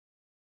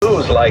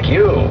Lou's like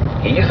you.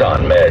 He's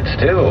on meds,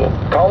 too.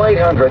 Call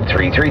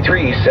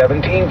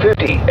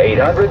 800-333-1750.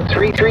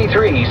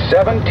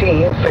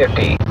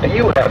 800-333-1750. Do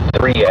you have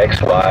 3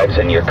 ex-wives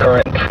and your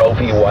current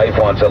trophy wife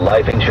wants a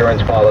life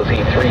insurance policy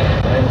 3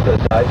 times the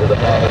size of the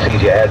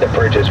policies you had to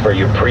purchase for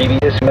your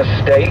previous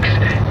mistakes?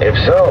 If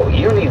so,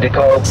 you need to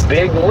call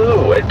Big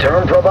Lou at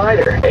Term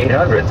Provider.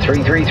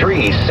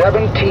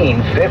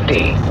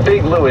 800-333-1750.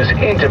 Big Lou is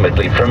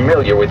intimately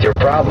familiar with your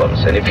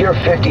problems, and if you're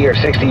 50 or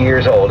 60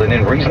 years old and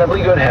in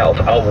reasonably good health,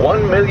 a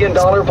 $1 million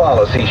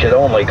policy should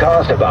only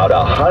cost about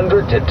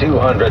 $100 to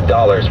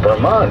 $200 per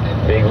month.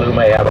 Big Lou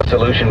may have a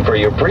solution for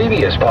your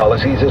previous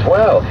policies as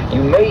well.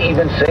 You may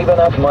even save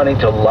enough money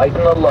to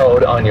lighten the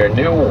load on your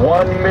new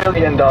 $1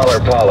 million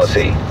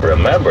policy.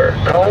 Remember,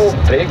 call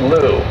Big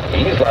Lou.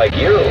 He's like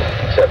you,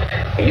 except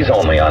he's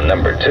only on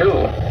number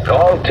 2.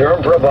 Call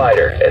Term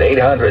Provider at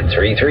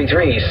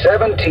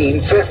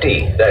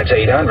 800-333-1750. That's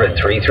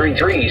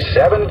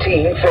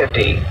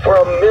 800-333-1750 for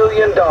 $1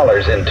 million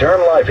in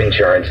term life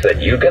insurance that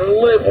you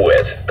can live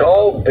with.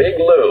 Call Big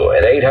Lou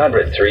at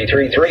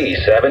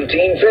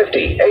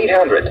 800-333-1750.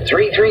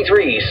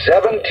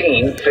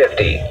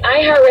 800-333-1750.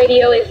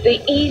 iHeartRadio is the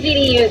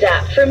easy-to-use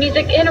app for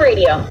music and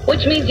radio,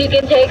 which means you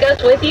can take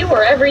us with you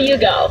wherever you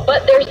go.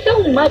 But there's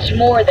so much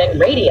more than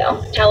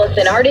radio. Tell us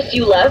an artist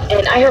you love,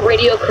 and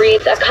iHeartRadio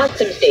creates a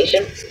custom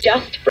station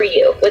just for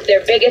you with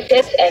their biggest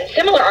hits and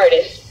similar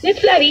artists.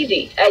 It's that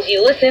easy. As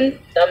you listen,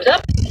 thumbs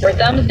up or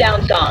thumbs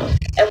down songs,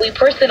 and we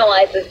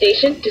personalize the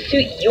station to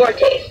suit your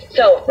taste.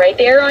 So, right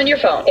there on your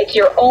phone, it's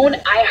your own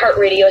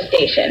iHeartRadio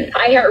station.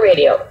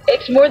 iHeartRadio.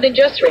 It's more than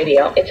just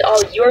radio. It's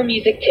all your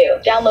music, too.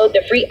 Download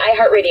the free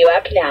iHeartRadio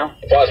app now.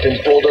 Boston's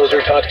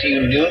Bulldozer talks to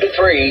you noon to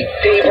 3.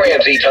 Dave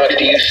Ramsey talks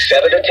to you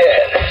 7 to 10.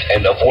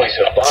 And the voice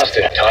of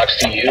Boston talks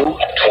to you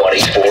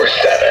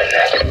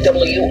 24/7.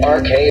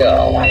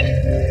 WRKO.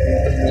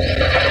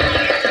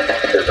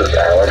 This is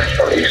Alex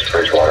from East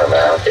Bridgewater,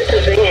 Mass. This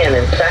is Ian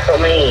in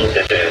Sacramento.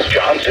 This is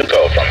John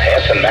Zuko from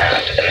Hanson,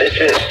 Mass. And this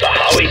is The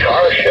Howie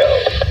Carr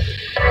Show.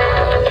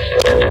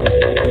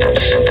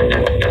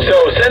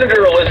 So,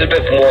 Senator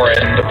Elizabeth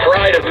Warren, the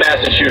pride of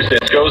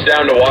Massachusetts, goes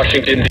down to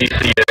Washington,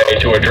 D.C. today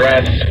to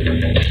address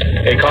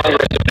a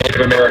Congress of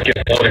Native American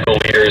political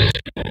leaders.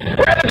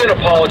 Rather than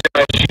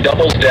apologize, she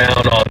doubles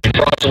down on the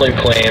fraudulent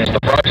claims, the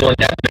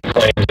fraudulent ethnic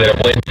claims that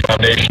have laid the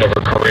foundation of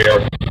her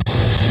career.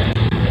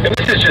 And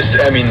this is just,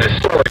 the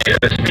story of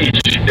the speech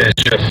is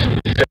just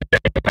sickening.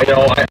 I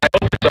hope at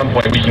some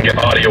point we can get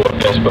audio of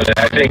this, but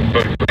I think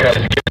because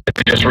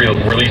they just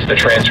released the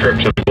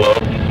transcript of the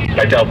Globe,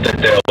 I doubt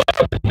that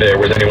there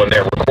was anyone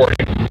there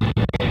recording.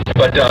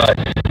 But, so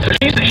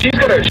she's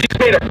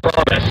made a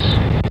promise.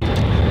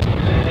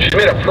 She's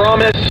made a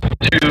promise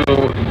to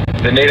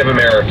the Native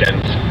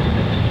Americans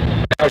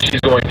how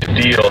she's going to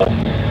deal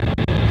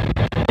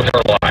with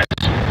her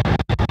lives.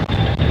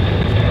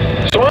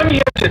 So I'm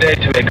here today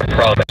to make a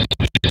promise,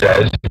 she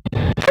says.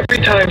 Every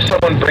time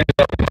someone brings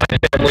up my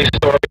family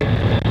story,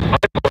 I'm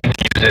going to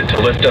use it to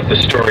lift up the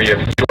story of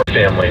your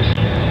families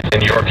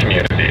and your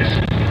communities.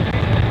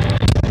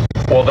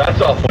 Well, that's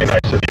awfully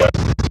nice of you,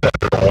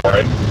 Senator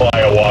Warren,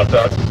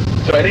 Hiawatha.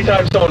 So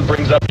anytime someone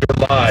brings up your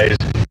lies,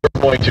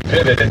 we're going to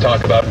pivot and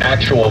talk about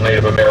actual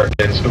Native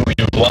Americans who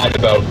you've lied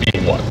about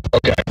being one.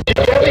 Okay.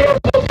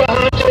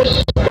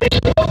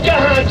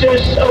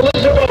 Pocahontas,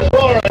 Elizabeth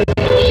Warren.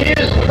 She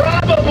is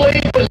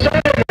probably the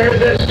senator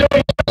that's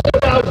doing just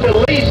about the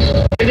least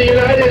in the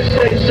United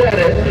States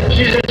Senate.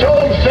 She's a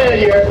total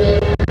failure.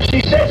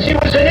 She said she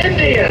was an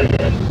Indian.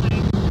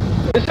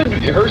 This is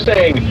her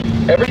saying,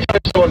 every time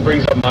someone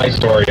brings up my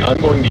story, I'm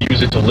going to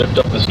use it to lift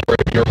up the story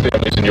of your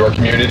families and your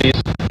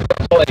communities.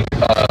 That's like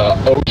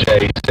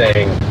OJ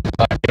saying,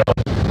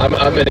 I'm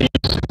going to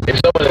use, if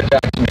someone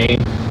attacks me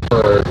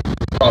for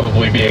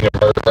probably being a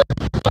murderer,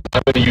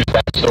 I'm going to use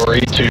that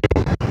story to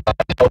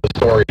tell the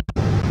story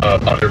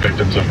of other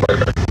victims of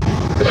murder.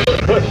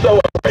 It's so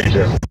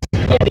outrageous.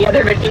 Yeah, the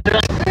other victims are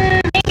like,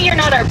 maybe you're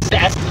not our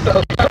best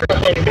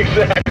spokesperson.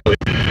 Exactly.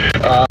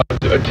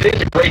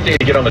 Today's a great day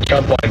to get on the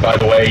jump line, by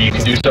the way. You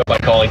can do so by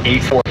calling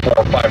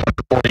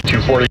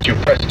 844-500-4242.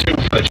 Press 2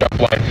 for the jump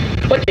line.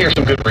 I'd like to hear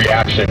some good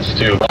reactions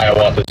to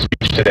Hiawatha's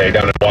speech today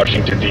down in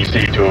Washington,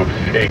 D.C. to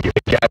a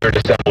gathered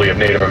assembly of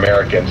Native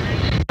Americans.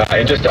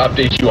 And just to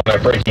update you on a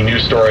breaking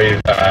news story,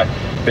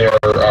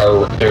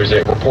 there's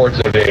reports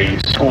of a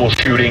school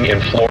shooting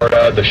in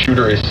Florida. The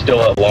shooter is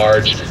still at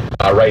large.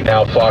 Right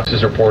now, Fox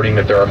is reporting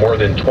that there are more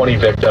than 20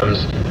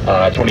 victims,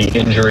 20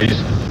 injuries.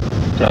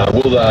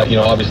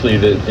 Obviously,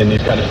 in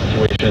these kind of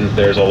situations,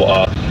 there's a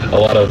lot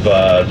of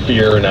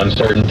fear and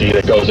uncertainty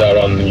that goes out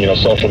on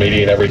social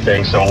media and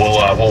everything. So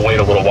we'll wait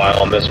a little while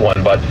on this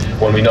one. But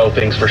when we know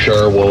things for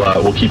sure,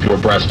 we'll keep you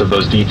abreast of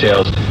those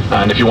details.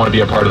 And if you want to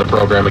be a part of the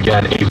program,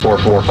 again,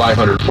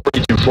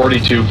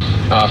 844-500-4242.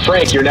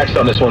 Frank, you're next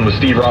on this one with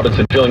Steve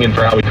Robinson filling in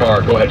for Howie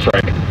Carr. Go ahead,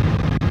 Frank.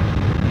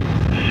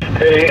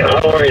 Hey,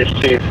 how are you,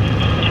 Steve?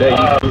 Hey.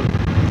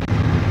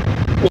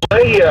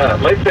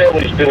 My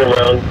family's been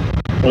around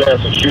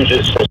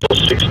Massachusetts since the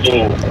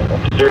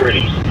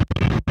 1630s.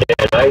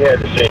 and I had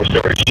the same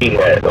story she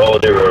had. Oh,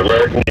 they were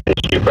American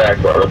Indian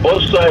background on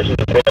both sides of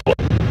the family.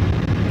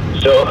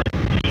 So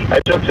I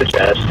took the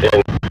test,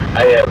 and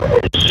I have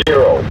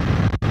 0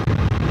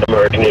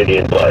 American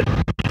Indian blood.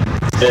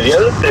 And the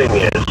other thing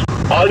is,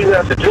 all you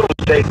have to do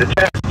is take the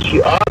test.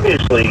 She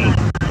obviously,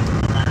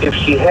 if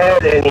she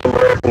had any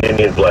American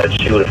Indian blood,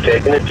 she would have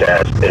taken the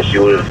test, and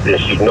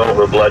she'd know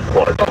her blood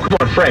quantity. Oh, come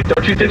on, Frank.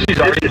 Don't you think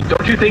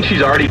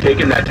she's already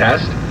taken that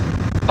test?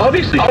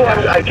 Obviously, she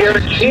has. I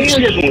guarantee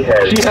she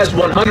has. She has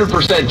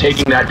 100%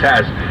 taking that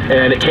test,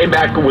 and it came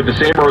back with the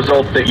same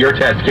results that your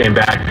test came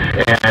back,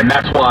 and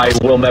that's why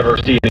we'll never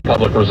see any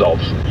public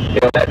results. You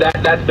know,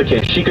 that's the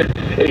case. She could.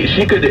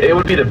 It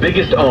would be the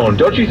biggest own.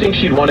 Don't you think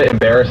she'd want to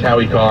embarrass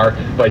Howie Carr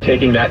by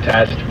taking that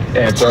test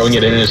and throwing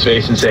it in his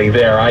face and saying,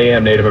 "There, I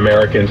am Native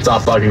American.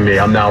 Stop bugging me.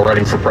 I'm now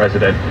running for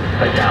president."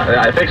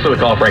 Thanks for the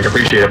call, Frank.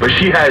 Appreciate it. But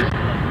she has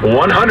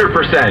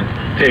 100%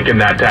 taken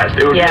that test.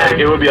 It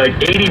would be like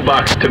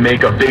 $80 to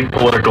make a big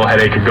political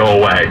headache go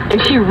away. And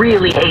she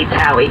really hates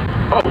Howie.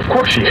 Oh, of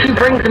course she is. She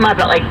brings him up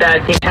at like the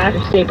St.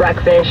 Patrick's Day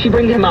breakfast. She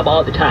brings him up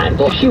all the time.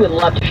 So she would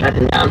love to shut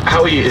him down.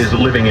 Howie is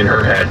living in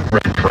her head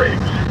rent free.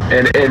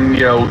 And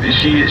you know,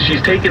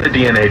 she's taken the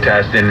DNA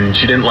test and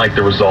she didn't like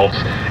the results,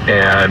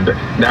 and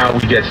now we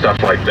get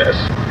stuff like this.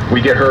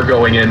 We get her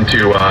going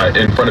into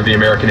in front of the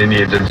American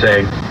Indians and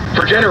saying,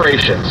 for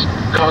generations,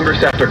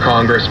 Congress after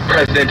Congress,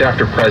 president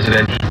after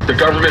president, the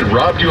government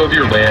robbed you of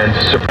your land,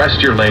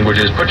 suppressed your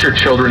languages, put your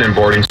children in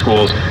boarding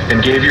schools,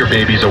 and gave your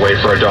babies away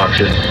for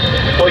adoption.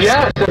 Well,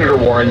 yeah, Senator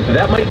Warren,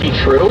 that might be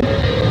true,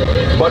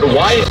 but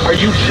why are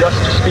you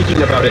just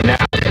speaking about it now?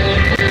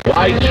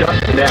 Why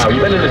just now?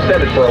 You've been in the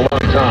Senate for a long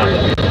time.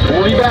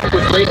 We'll be back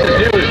with greatest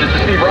news. This is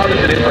Steve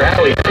Robinson in for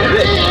Howie.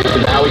 This is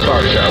the Howie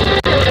Carr Show.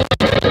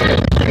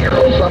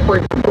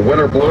 Suffering from the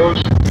winter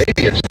blues?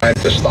 Maybe it's time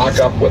to stock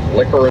up with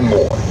Liquor and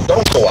More.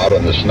 Don't go out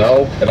in the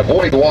snow and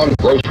avoid long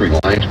grocery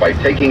lines by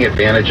taking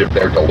advantage of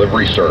their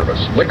delivery service.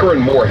 Liquor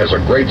and More has a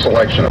great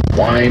selection of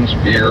wines,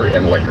 beer,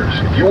 and liquors.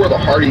 If you are the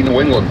hardy New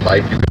England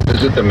type, you can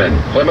visit them in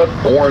Plymouth,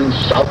 Bourne,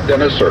 South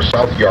Dennis, or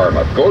South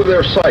Yarmouth. Go to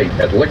their site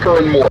at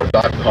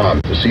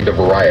liquorandmore.com to see the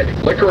variety.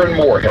 Liquor and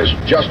More has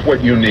just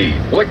what you need.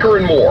 Liquor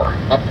and More,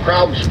 a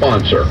proud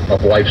sponsor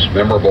of life's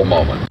memorable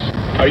moments.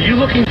 Are you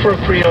looking for a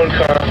pre-owned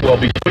car? Well,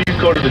 before you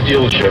go to the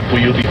dealership where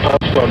you'll be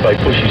pounced on by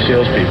pushy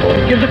salespeople,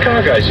 give the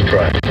car guys a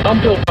try. I'm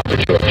Bill Papa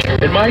George,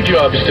 and my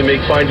job is to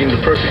make finding the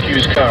perfect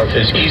used car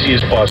as easy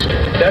as possible.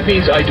 That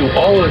means I do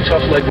all of the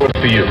tough legwork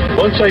for you.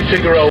 Once I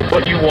figure out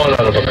what you want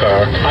out of a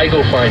car, I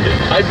go find it.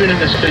 I've been in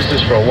this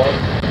business for a while.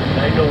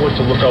 I know what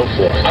to look out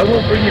for. I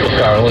won't bring you a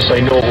car unless I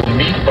know it will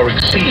meet or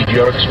exceed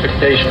your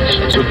expectations.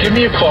 So give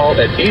me a call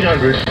at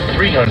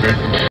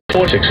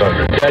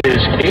 800-300-4600. That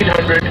is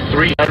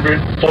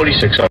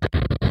 800-300-4600.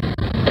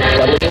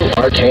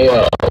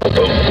 WRKO,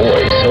 the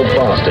voice of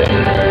Boston.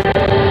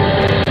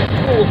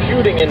 School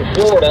shooting in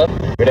Florida.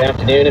 Good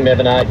afternoon, I'm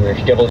Evan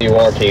Eidrich,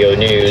 WRKO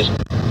News.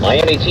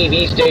 Miami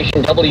TV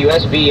station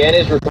WSBN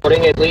is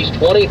reporting at least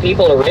 20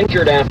 people are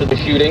injured after the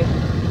shooting.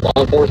 Law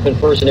enforcement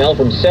personnel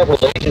from several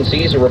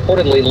agencies are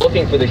reportedly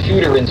looking for the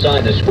shooter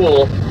inside the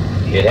school.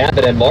 It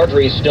happened at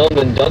Marjorie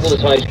Stoneman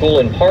Douglas High School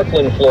in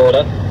Parkland,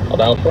 Florida,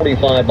 about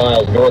 45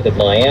 miles north of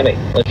Miami.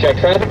 Let's check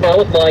traffic now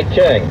with Mike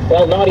Chang.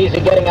 Well, not easy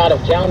getting out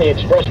of town. The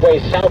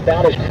expressway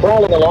southbound is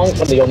crawling along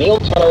from the O'Neill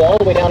Tunnel all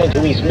the way down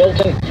into East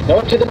Milton.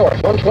 North to the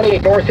north,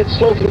 128 north, it's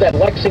slow through that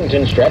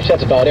Lexington stretch.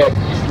 That's about it.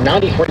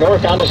 93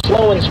 northbound is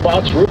slow in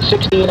spots. Route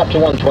 16 up to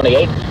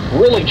 128.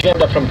 Really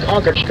jammed up from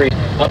Concord Street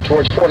up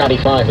towards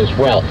 495 as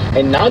well.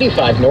 And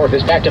 95 north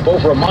is backed up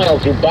over a mile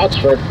through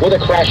Boxford with a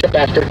crash up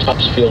after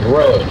Topsfield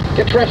Road.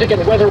 Get traffic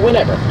and weather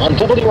whenever on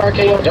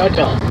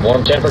WRKO.com.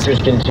 Warm temperatures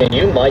continue.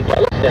 Mike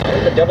Ellis now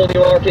in the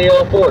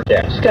WRKO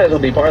forecast. Skies will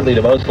be partly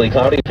to mostly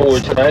cloudy for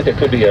tonight. There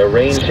could be a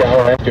rain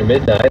shower after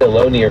midnight, a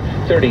low near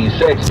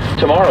 36.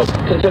 Tomorrow,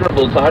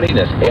 considerable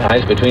cloudiness.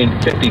 Highs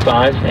between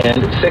 55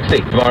 and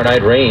 60. Tomorrow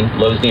night, rain,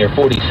 lows near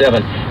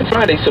 47. And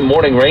Friday, some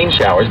morning rain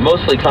showers,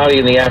 mostly cloudy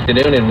in the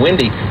afternoon and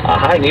windy, a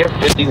high near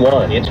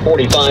 51. It's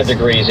 45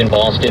 degrees in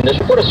Boston. This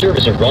report a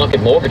service of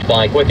Rocket Mortgage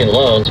by Quicken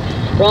Loans.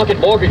 Rocket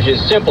Mortgage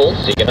is simple,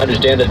 so you can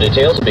understand the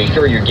details and be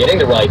sure you're getting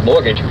the right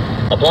mortgage.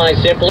 Apply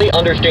simply,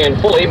 understand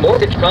fully,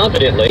 mortgage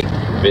confidently.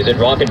 Visit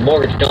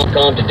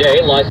rocketmortgage.com today.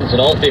 Licensed in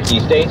all 50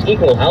 states,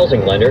 equal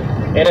housing lender,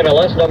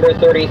 NMLS number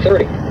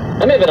 3030.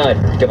 I'm Evan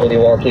Eidrich,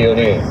 WRKO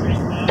News.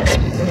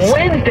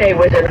 Wednesday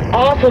was an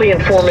awfully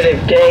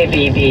informative day,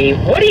 BB.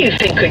 What do you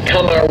think could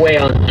come our way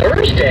on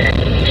Thursday?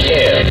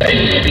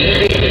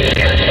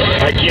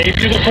 I gave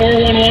you the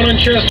 411 on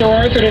Chester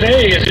Arthur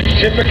today. Is it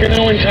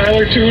Tippecanoe and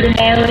Tyler 2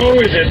 tomorrow?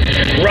 Is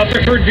it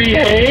Rutherford v.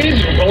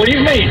 Hayes?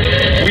 Believe me,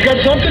 we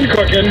got something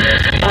cooking.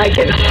 I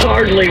can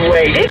hardly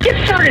wait. It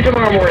gets started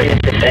tomorrow morning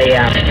at 6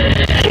 a.m.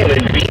 Kim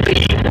and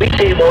BB,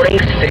 weekday mornings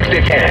 6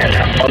 to 10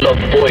 on the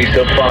Voice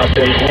of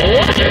Boston,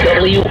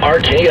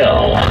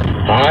 WRKO.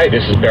 Hi,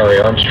 this is Barry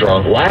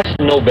Armstrong. Last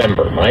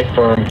November, my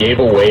firm gave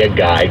away a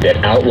guide that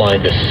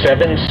outlined the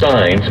 7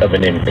 signs of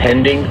an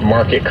impending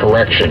market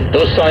correction.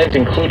 Those signs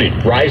included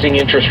rising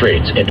interest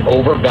rates and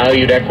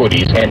overvalued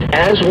equities, and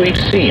as we've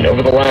seen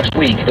over the last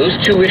week, those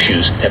 2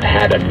 issues have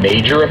had a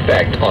major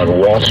effect on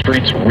Wall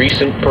Street's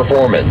recent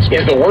performance.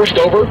 Is the worst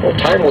over? Well,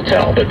 time will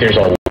tell, but there's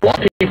a lot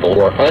of people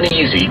who are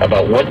uneasy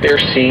about what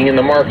they're seeing in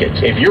the markets.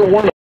 If you're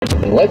one of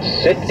them, let's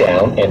sit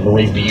down and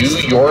review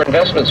your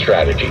investment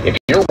strategy. If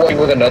you're working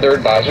with another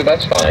advisor,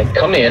 that's fine.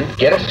 Come in,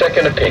 get a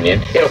second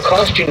opinion. It'll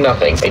cost you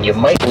nothing, and you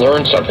might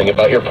learn something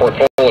about your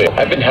portfolio.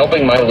 I've been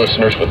helping my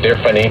listeners with their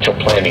financial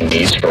planning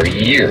needs for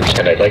years,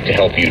 and I'd like to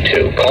help you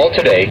too. Call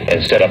today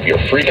and set up your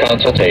free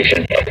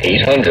consultation at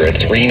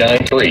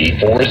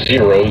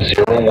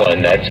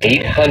 800-393-4001. That's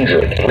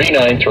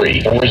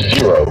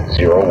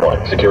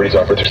 800-393-4001. Securities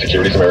offered through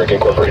Securities America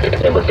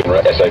Incorporated. Member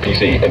FINRA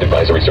SIPC, and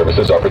advisory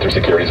services offered through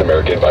Securities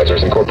America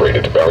Advisors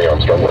Incorporated. Barry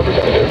Armstrong,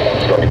 representative.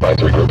 Armstrong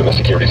Advisory Group and the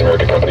Securities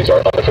America companies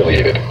are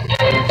unaffiliated.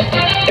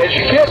 As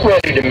you get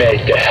ready to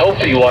make a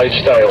healthy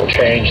lifestyle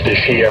change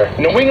this year,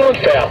 New England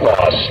Fat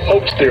Loss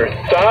hopes their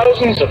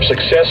thousands of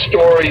success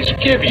stories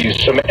give you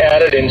some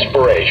added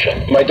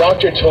inspiration. My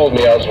doctor told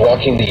me I was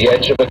walking the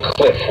edge of a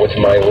cliff with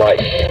my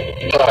life.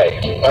 Hi,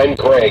 I'm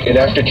Greg, and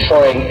after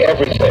trying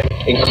everything,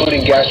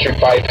 including gastric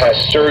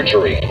bypass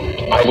surgery,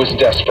 I was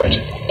desperate.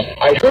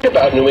 I heard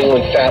about New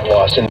England Fat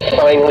Loss and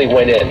finally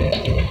went in.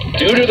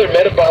 Due to their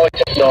metabolic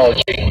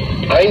technology,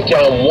 I'm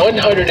down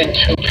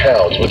 102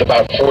 pounds with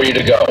about 40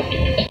 to go.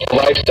 The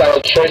lifestyle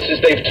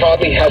choices they've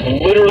taught me have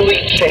literally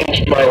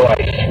changed my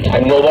life.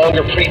 I'm no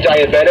longer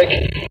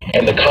pre-diabetic,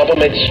 and the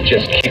compliments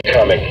just keep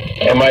coming.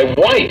 And my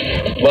wife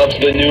loves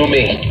the new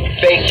me.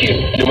 Thank you,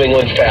 New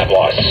England Fat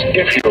Loss.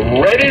 If you're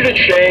ready to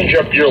change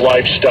up your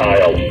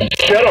lifestyle,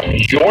 set up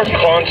your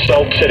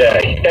consult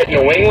today at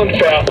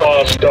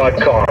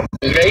NewEnglandFatLoss.com.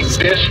 Make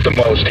this the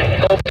most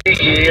healthy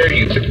year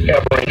you've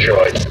ever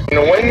enjoyed.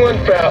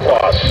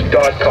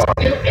 NewEnglandFatLoss.com.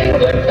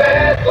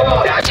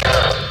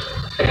 NewEnglandFatLoss.com.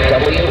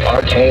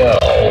 WRKO,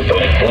 the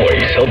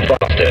voice of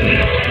Boston.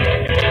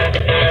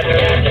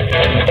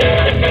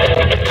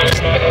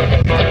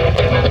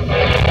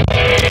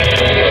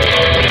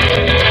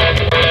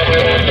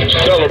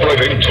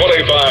 Celebrating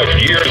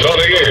 25 years on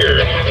the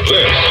air,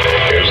 this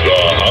is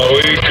the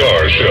Howie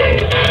Carr Show.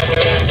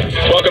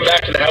 Welcome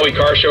back to the Howie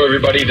Carr Show,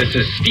 everybody. This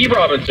is Steve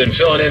Robinson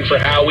filling in for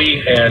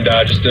Howie, and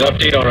just an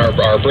update on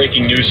our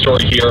breaking news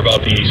story here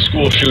about the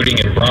school shooting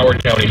in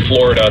Broward County,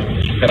 Florida,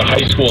 at a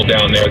high school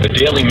down there. The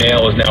Daily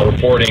Mail is now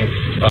reporting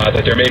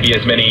that there may be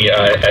as many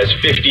as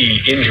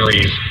 50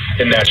 injuries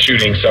in that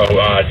shooting, so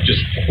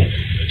just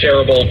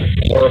terrible,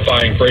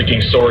 horrifying, breaking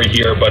story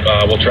here, but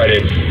we'll try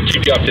to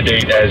keep you up to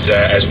date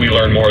as we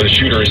learn more. The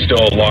shooter is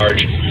still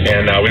large,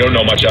 and we don't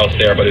know much else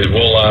there, but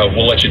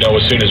we'll let you know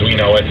as soon as we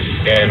know it.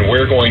 And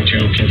we're going to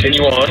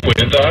continue on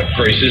with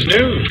Grace's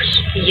news.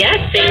 Yes,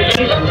 thank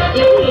you,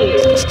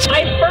 Steve.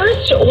 I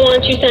first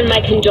want to send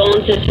my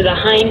condolences to the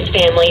Hines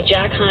family.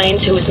 Jack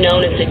Hines, who is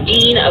known as the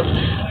Dean of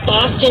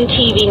Boston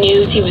TV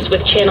News. He was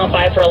with Channel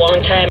 5 for a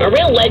long time, a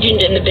real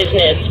legend in the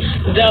business,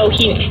 though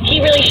he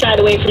really shied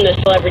away from the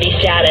celebrity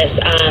status.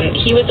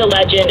 He was a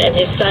legend, and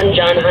his son,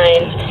 John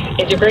Hines,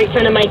 is a great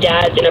friend of my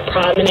dad's and a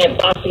prominent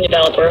Boston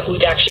developer who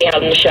we've actually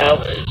had on the show.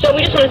 So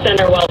we just want to send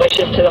our well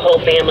wishes to the whole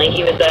family.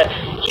 He was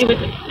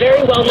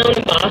very well known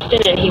in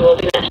Boston, and he will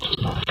be missed.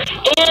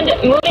 And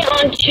moving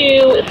on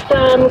to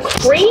some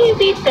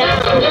crazy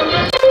sounds.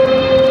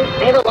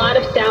 I have a lot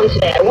of sound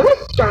today. I want to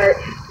start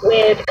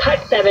with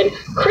Cut 7.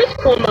 Chris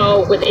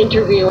Cuomo was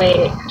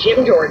interviewing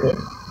Jim Jordan.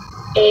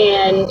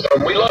 And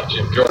we love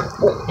Jim Jordan.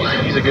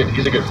 He's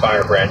a good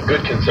firebrand,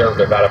 good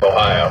conservative out of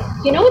Ohio.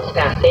 You know what's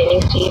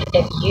fascinating, Steve?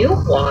 If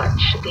you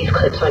watch these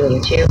clips on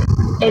YouTube,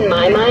 in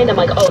my mind, I'm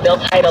like, oh, they'll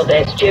title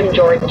this Jim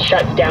Jordan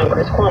Shuts Down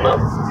Chris Cuomo.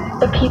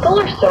 But people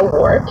are so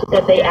warped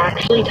that they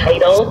actually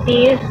title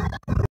these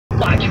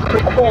Watch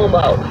Chris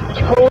Cuomo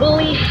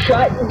totally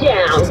shut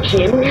down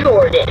Jim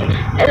Jordan.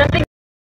 And I'm thinking,